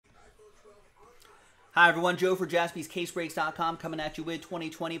Hi everyone, Joe for JaspysCaseBreaks.com coming at you with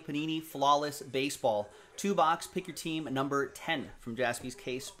 2020 Panini Flawless Baseball. 2-box, pick your team, number 10 from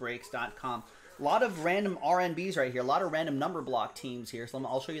JaspysCaseBreaks.com. A lot of random RNBs right here, a lot of random number block teams here, so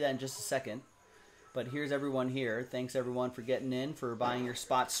I'll show you that in just a second. But here's everyone here. Thanks everyone for getting in, for buying your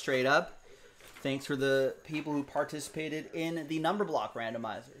spots straight up. Thanks for the people who participated in the number block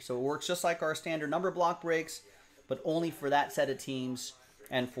randomizer. So it works just like our standard number block breaks, but only for that set of teams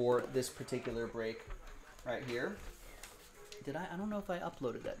and for this particular break right here. I don't know if I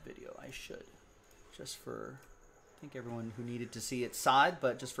uploaded that video. I should. Just for, I think everyone who needed to see its side,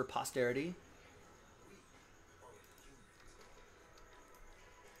 but just for posterity.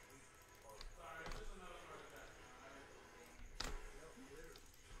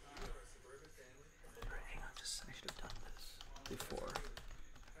 I should have done this before.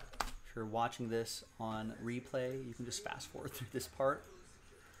 If you're watching this on replay, you can just fast forward through this part.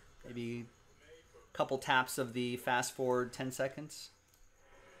 Maybe a couple taps of the fast forward 10 seconds.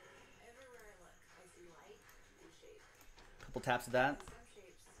 A couple taps of that.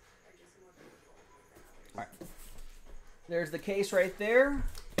 All right. There's the case right there.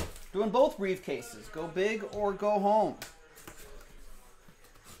 Doing both briefcases. Go big or go home.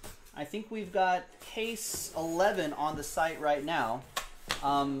 I think we've got case 11 on the site right now.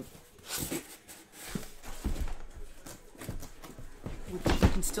 Which you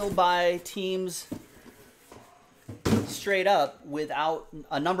can still buy teams straight up without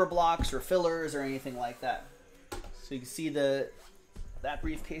a number blocks or fillers or anything like that. So you can see that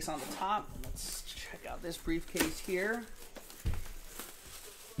briefcase on the top. Let's check out this briefcase here.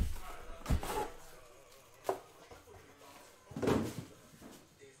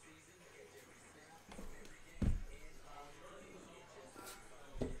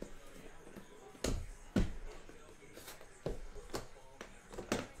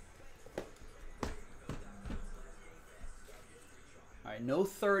 All right, no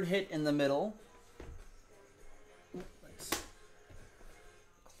third hit in the middle. Let's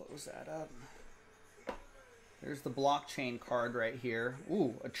close that up. There's the blockchain card right here.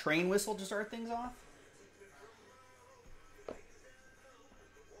 Ooh, a train whistle to start things off.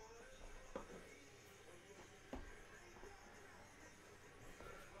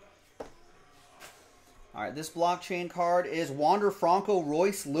 All right, this blockchain card is Wander Franco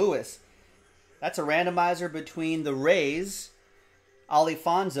Royce Lewis. That's a randomizer between the Rays,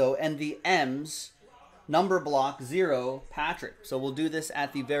 Alifonso, and the M's, number block 0, Patrick. So we'll do this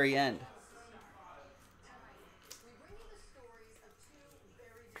at the very end.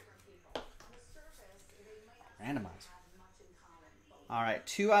 Randomizer. All right,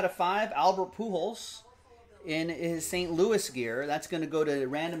 2 out of 5, Albert Pujols in his St. Louis gear. That's going to go to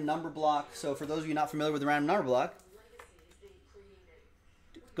random number block. So for those of you not familiar with the random number block,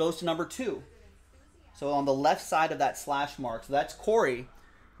 goes to number 2. So on the left side of that slash mark. So that's Corey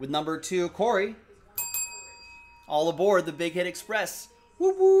with number 2. Corey, all aboard the Big Hit Express.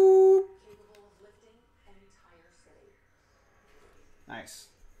 Whoop, whoop. Nice.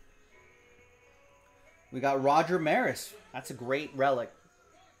 We got Roger Maris. That's a great relic.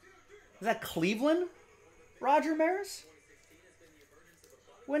 Is that Cleveland? Roger Maris?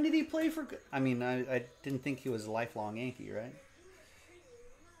 When did he play for... I mean, I didn't think he was a lifelong Yankee, right?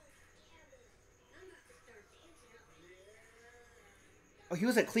 Oh, he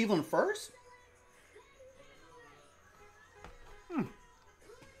was at Cleveland first?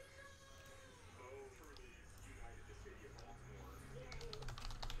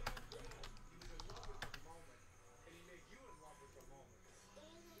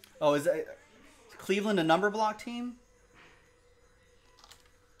 Oh, is Cleveland a number block team?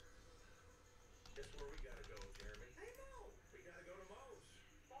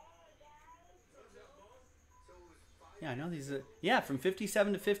 Yeah, I know these. Yeah, from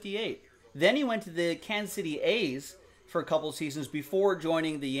 57 to 58. Then he went to the Kansas City A's for a couple of seasons before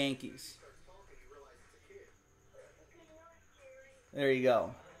joining the Yankees. There you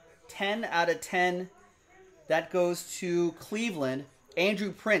go. 10 out of 10. That goes to Cleveland.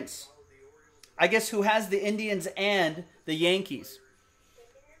 Andrew Prince. I guess who has the Indians and the Yankees.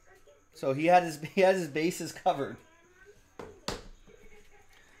 So he has his bases covered.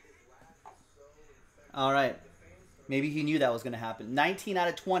 All right. Maybe he knew that was going to happen. 19 out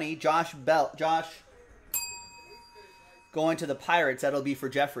of 20, Josh going to the Pirates. That'll be for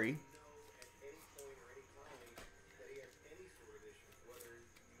Jeffrey.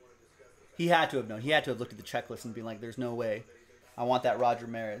 He had to have known. He had to have looked at the checklist and been like, there's no way. I want that Roger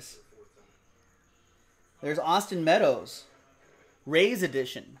Maris. There's Austin Meadows. Rays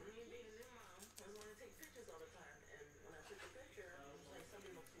edition.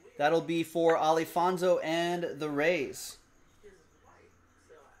 That'll be for Alfonso and the Rays.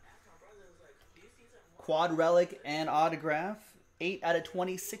 Quad relic and autograph. 8 out of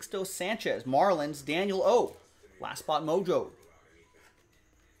 20, Sixto Sanchez. Marlins, Daniel O. Last spot mojo.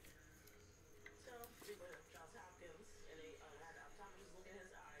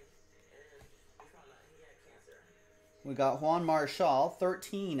 We got Juan Marshall,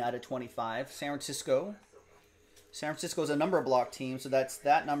 13 out of 25, San Francisco. San Francisco is a number block team, so that's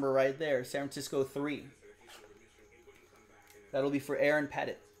that number right there, San Francisco 3. That'll be for Aaron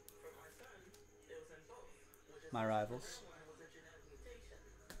Pettit. My rivals.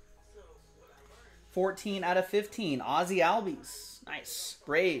 14 out of 15, Ozzy Albies. Nice.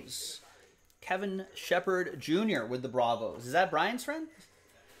 Braves. Kevin Shepard Jr. with the Bravos. Is that Brian's friend?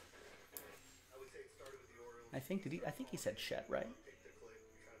 I think he said Shet, right?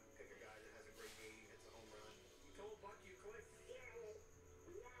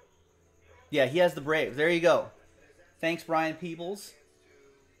 Yeah, he has the Braves. There you go. Thanks, Brian Peebles,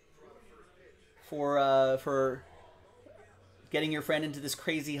 for getting your friend into this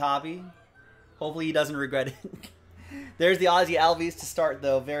crazy hobby. Hopefully he doesn't regret it. There's the Ozzy Albies to start,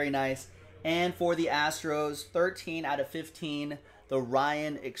 though. Very nice. And for the Astros, 13 out of 15, the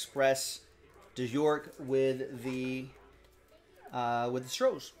Ryan Express de York with the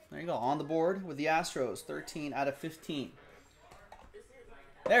Stros. There you go. On the board with the Astros, 13 out of 15.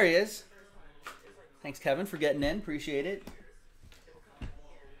 There he is. Thanks, Kevin, for getting in. Appreciate it. I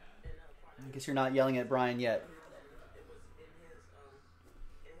guess you're not yelling at Brian yet.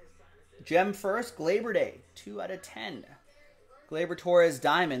 Gem first, Glaber Day, 2 out of 10. Glaber Torres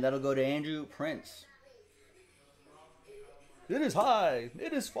Diamond, that'll go to Andrew Prince. It is high,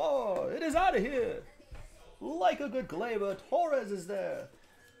 it is far, it is out of here. Like a good Glaber, Torres is there.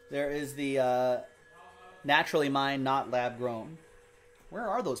 There is the naturally mined, not lab grown. Where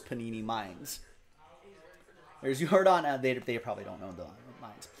are those Panini mines? There's Yordan, they probably don't know the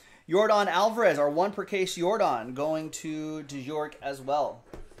mines. Yordan Alvarez, our 1 per case Yordan, going to de York as well.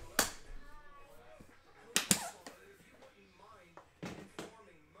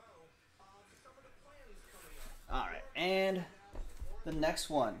 Alright, and the next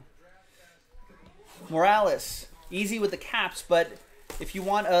one. Morales. Easy with the caps, but if you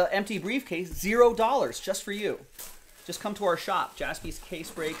want an empty briefcase, $0 just for you. Just come to our shop, Jaspy's Case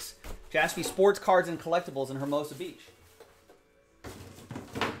Breaks, Jaspy Sports Cards and Collectibles in Hermosa Beach.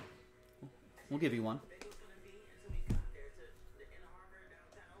 We'll give you one.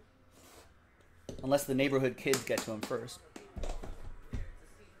 Unless the neighborhood kids get to him first.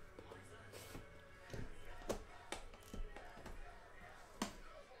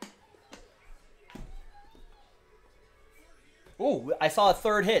 Oh, I saw a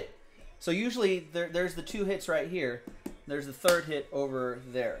third hit. So usually there's the 2 hits right here. There's the third hit over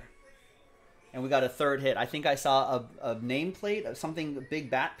there. And we got a third hit. I think I saw a nameplate of something, a big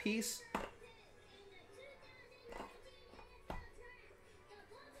bat piece.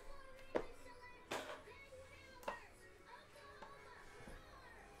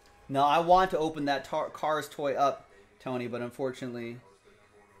 No, I want to open that Cars toy up, Tony, but unfortunately,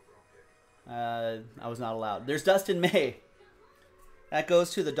 I was not allowed. There's Dustin May. That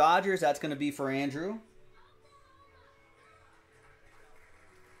goes to the Dodgers. That's going to be for Andrew.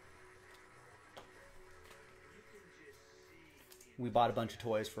 We bought a bunch of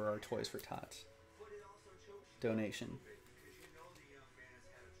toys for our Toys for Tots donation.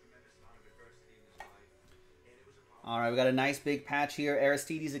 All right, we got a nice big patch here.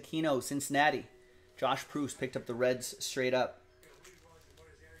 Aristides Aquino, Cincinnati. Josh Proust picked up the Reds straight up.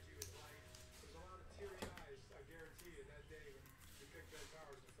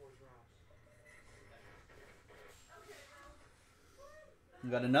 We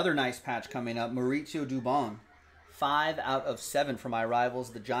got another nice patch coming up. Mauricio Dubon. 5 out of 7 for my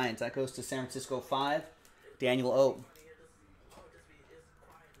rivals, the Giants. That goes to San Francisco 5. Daniel O.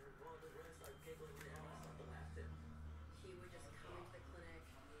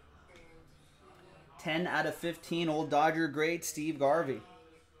 10 out of 15, old Dodger great, Steve Garvey.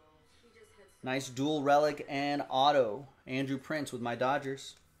 Nice dual relic and auto. Andrew Prince with my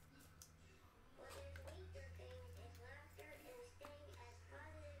Dodgers.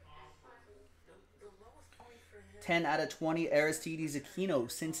 10 out of 20, Aristides Aquino,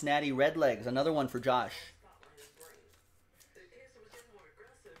 Cincinnati Redlegs. Another one for Josh.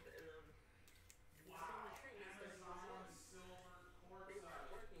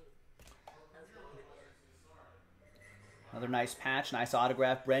 Another nice patch, nice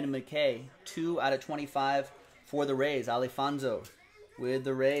autograph. Brandon McKay, 2 out of 25 for the Rays. Alfonso with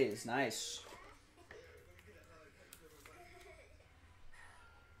the Rays. Nice.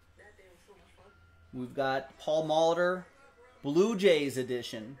 We've got Paul Molitor, Blue Jays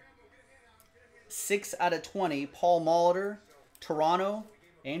edition. 6 out of 20, Paul Molitor, Toronto.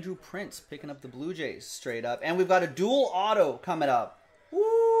 Andrew Prince picking up the Blue Jays straight up. And we've got a dual auto coming up.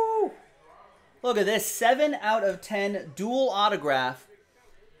 Woo! Look at this. 7 out of 10 dual autograph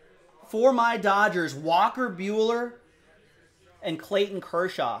for my Dodgers. Walker Buehler and Clayton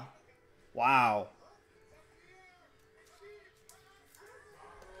Kershaw. Wow.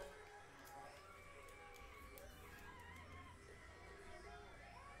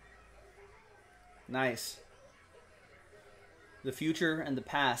 Nice. The future and the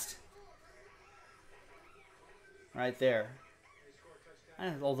past. Right there.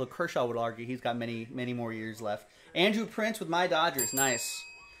 Although Kershaw would argue he's got many more years left. Andrew Prince with my Dodgers. Nice.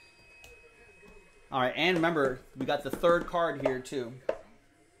 All right, and remember, we got the third card here too.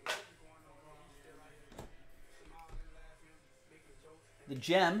 The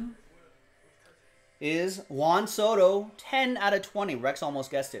gem is Juan Soto, 10 out of 20. Rex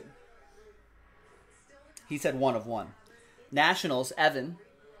almost guessed it. He said 1 of 1. Nationals, Evan.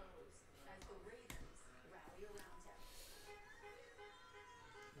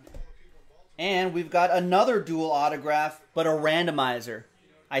 And we've got another dual autograph, but a randomizer,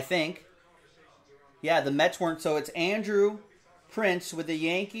 I think. Yeah, the Mets weren't, so it's Andrew Prince with the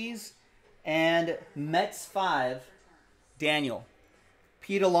Yankees and Mets 5, Daniel.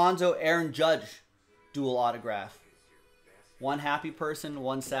 Pete Alonso, Aaron Judge, dual autograph. One happy person,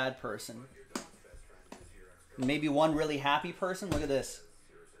 one sad person. Maybe one really happy person. Look at this.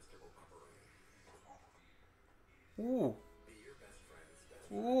 Ooh.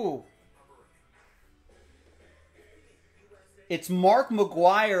 Ooh. It's Mark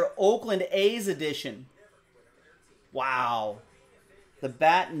McGwire, Oakland A's edition. Wow. The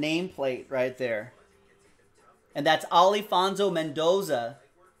bat nameplate right there. And that's Alfonso Mendoza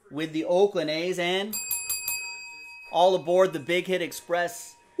with the Oakland A's. And all aboard the Big Hit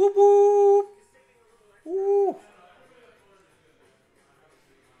Express. Whoop whoop. Woo.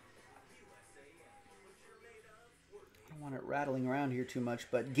 I don't want it rattling around here too much,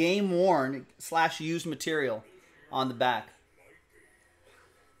 but game worn / used material on the back.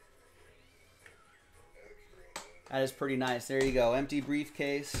 That is pretty nice. There you go. Empty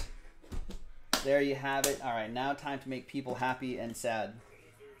briefcase. There you have it. All right, now time to make people happy and sad.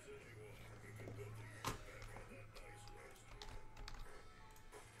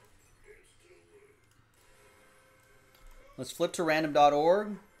 Let's flip to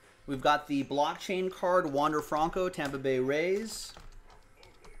random.org. We've got the blockchain card, Wander Franco, Tampa Bay Rays.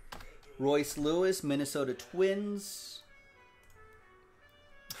 Royce Lewis, Minnesota Twins.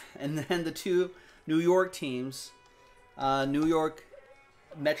 And then the 2 New York teams. New York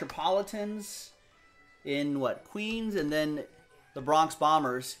Metropolitans in what? Queens, and then the Bronx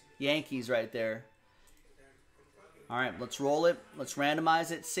Bombers, Yankees right there. All right, let's roll it. Let's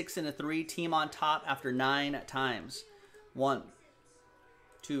randomize it. 6 and a 3, team on top after 9 times. 1,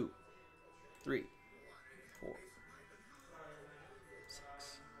 2, 3, 4, 6,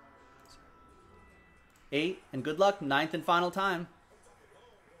 8, and good luck, 9th and final time.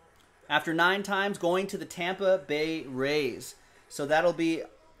 After 9 times, going to the Tampa Bay Rays. So that'll be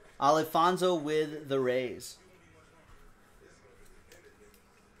Alfonso with the Rays.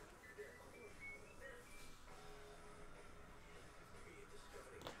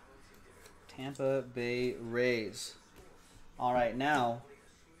 Tampa Bay Rays. All right, now,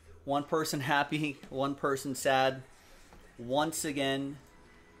 one person happy, one person sad. Once again,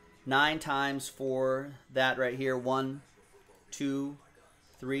 9 times for that right here. 1, 2,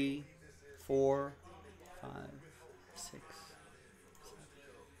 3, 4, 5, 6, 7,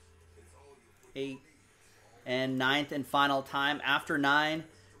 8, and 9th and final time. After 9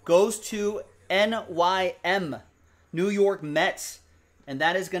 goes to NYM, New York Mets, and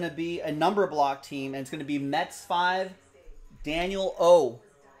that is going to be a number block team, and it's going to be Mets 5, Daniel O.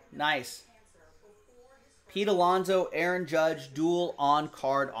 Nice. Pete Alonso, Aaron Judge, dual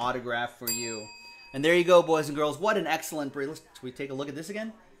on-card autograph for you. And there you go, boys and girls. What an excellent break. Should we take a look at this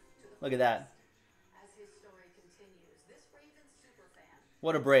again? Look at that.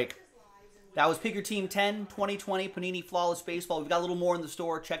 What a break. That was Pick Your Team 10, 2020 Panini Flawless Baseball. We've got a little more in the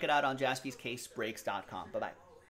store. Check it out on jaspyscasebreaks.com. Bye-bye.